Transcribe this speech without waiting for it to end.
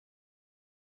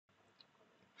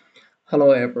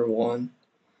Hello everyone.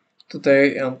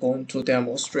 Today I'm going to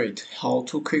demonstrate how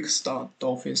to quick-start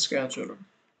DolphinScheduler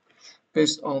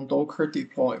based on Docker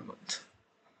deployment.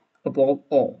 Above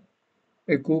all,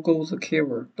 we Google the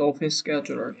keyword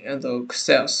DolphinScheduler and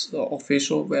access the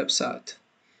official website.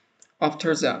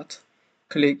 After that,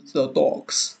 click the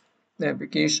Docs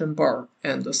navigation bar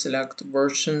and select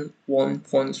version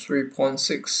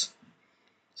 1.3.6.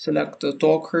 Select the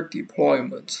Docker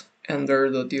deployment under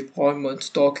the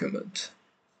deployment document.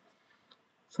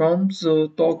 From the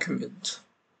document,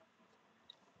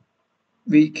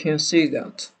 we can see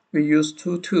that we use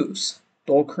two tools,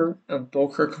 Docker and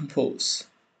Docker Compose.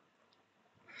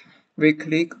 We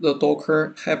click the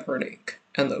Docker hyperlink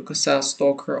and access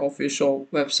Docker official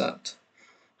website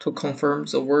to confirm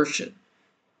the version.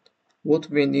 What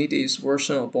we need is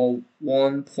version about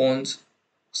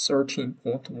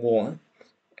 1.13.1,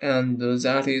 and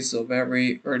that is a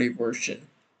very early version.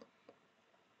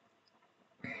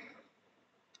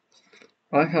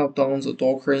 I have done the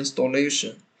Docker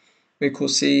installation. We could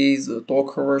see the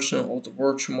Docker version of the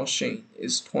virtual machine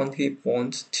is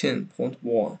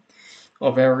 20.10.1,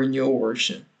 a very new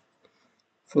version.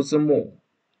 Furthermore,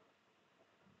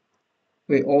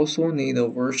 we also need a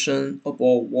version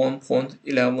about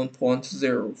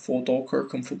 1.11.0 for Docker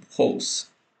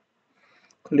Compose.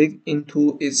 Click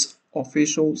into its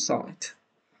official site.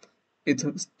 It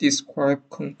describes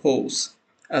Compose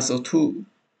as a tool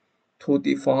to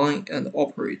define and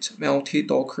operate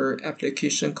multi-Docker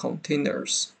application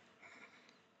containers.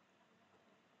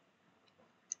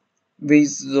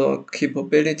 With the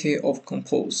capability of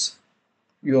Compose,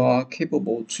 you are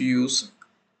capable to use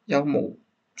YAML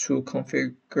to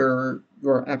configure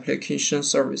your application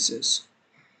services,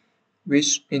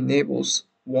 which enables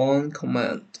one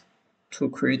command to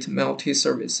create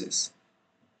multi-services.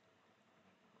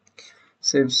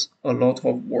 Saves a lot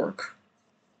of work.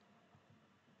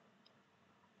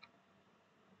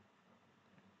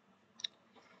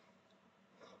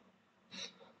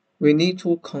 We need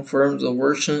to confirm the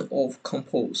version of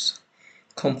Compose.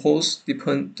 Compose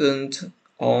dependent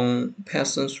on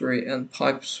Python 3 and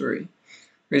Pipe 3,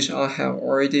 which I have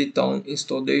already done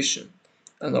installation,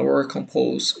 and our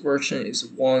Compose version is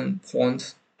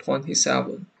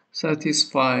 1.27.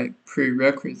 Satisfy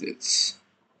prerequisites.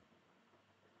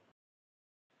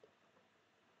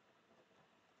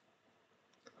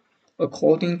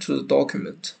 According to the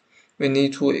document, we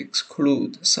need to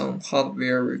exclude some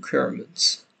hardware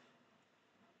requirements.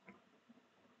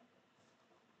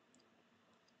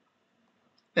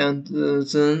 And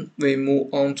then we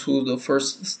move on to the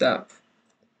first step.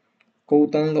 Go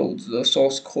download the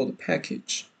source code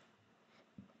package.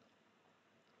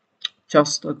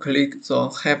 Just click the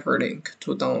hyperlink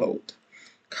to download.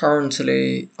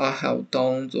 Currently, I have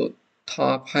done the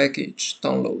tar package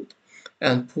download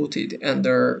and put it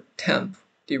under temp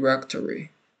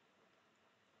directory.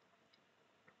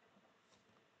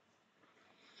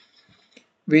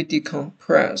 We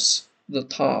decompress the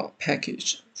tar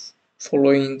package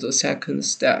following the second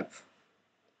step.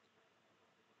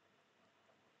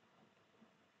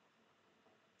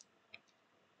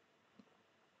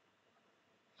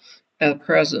 At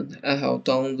present, I have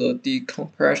done the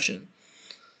decompression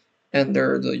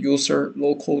under the user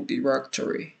local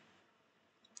directory.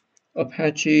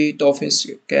 Apache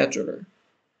DolphinScheduler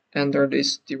under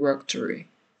this directory.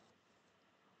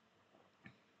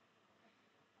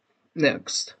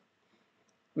 Next,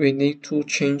 we need to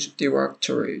change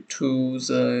directory to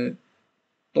the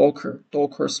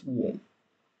Docker's Warm.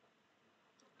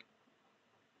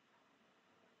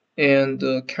 And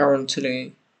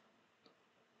currently,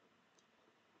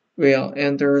 we are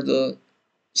under the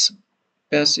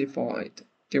specified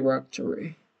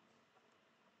directory.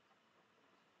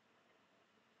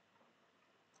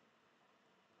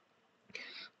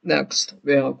 Next,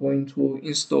 we are going to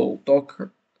install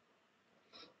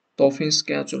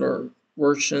DolphinScheduler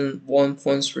version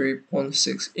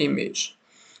 1.3.6 image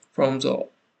from the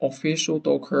official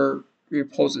Docker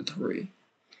repository.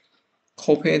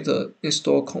 Copy the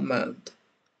install command,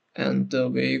 and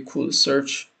we could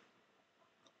search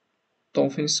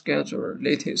DolphinScheduler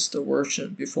latest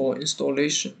version before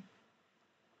installation.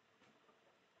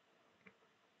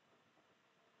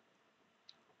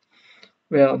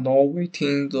 We are now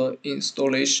waiting the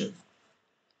installation.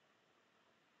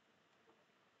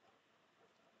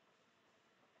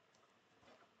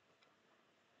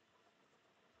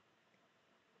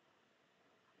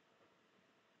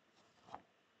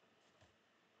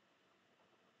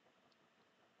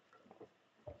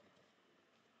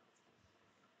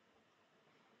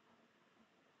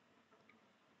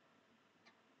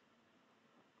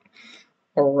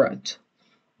 Alright,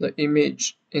 The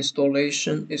image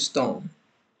installation is done.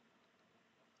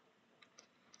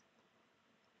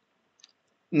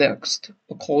 Next,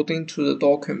 according to the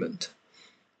document,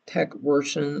 tag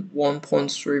version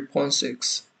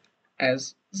 1.3.6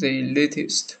 as the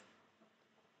latest.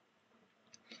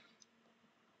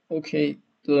 Okay,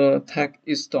 the tag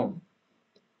is done.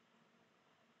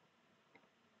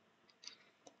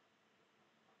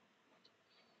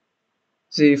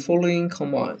 The following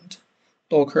command,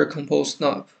 docker compose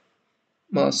snap,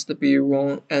 must be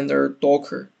run under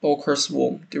docker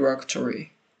swarm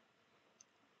directory.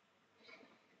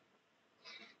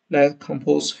 Let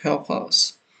compose help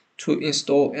us to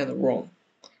install and run.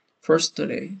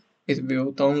 Firstly, it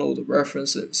will download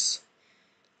references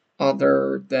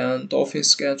other than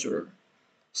DolphinScheduler,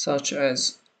 such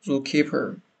as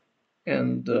Zookeeper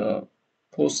and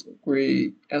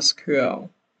PostgreSQL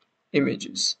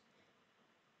images,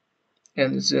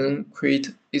 and then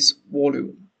create its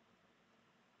volume.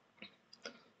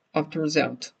 After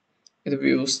that, it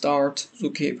will start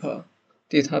Zookeeper,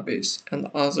 database, and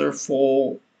other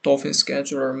four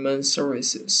DolphinScheduler main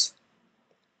services.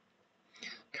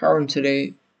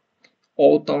 Currently,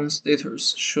 all done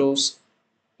status shows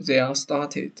they are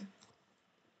started.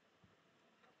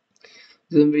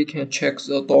 Then we can check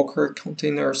the Docker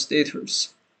container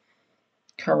status.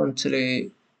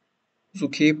 Currently,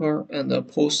 Zookeeper and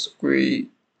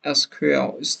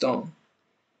PostgreSQL is done.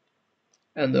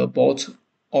 And about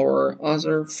our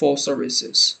other four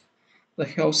services, the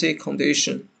healthy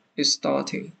condition is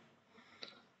starting.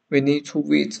 We need to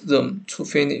wait them to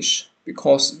finish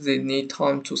because they need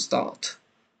time to start.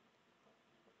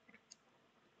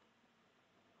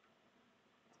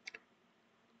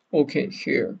 Okay,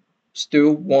 here,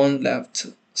 still one left,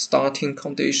 starting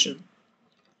condition.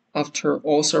 After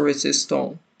all services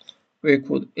done, we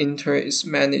could enter its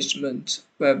management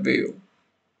web view.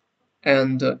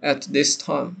 And at this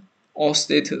time, all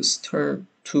status turn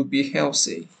to be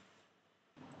healthy.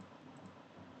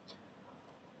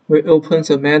 We open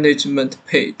the management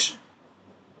page.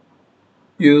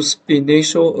 Use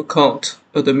initial account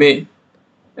admin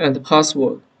and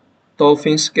password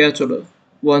DolphinScheduler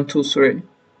 123.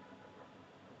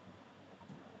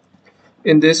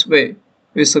 In this way,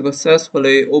 we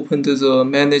successfully opened the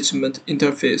management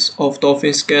interface of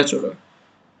DolphinScheduler,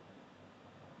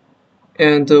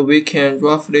 and we can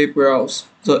roughly browse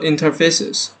the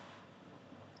interfaces.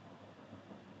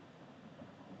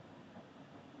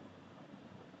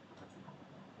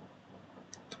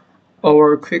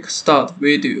 Our quick start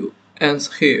video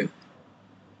ends here.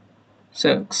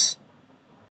 Thanks.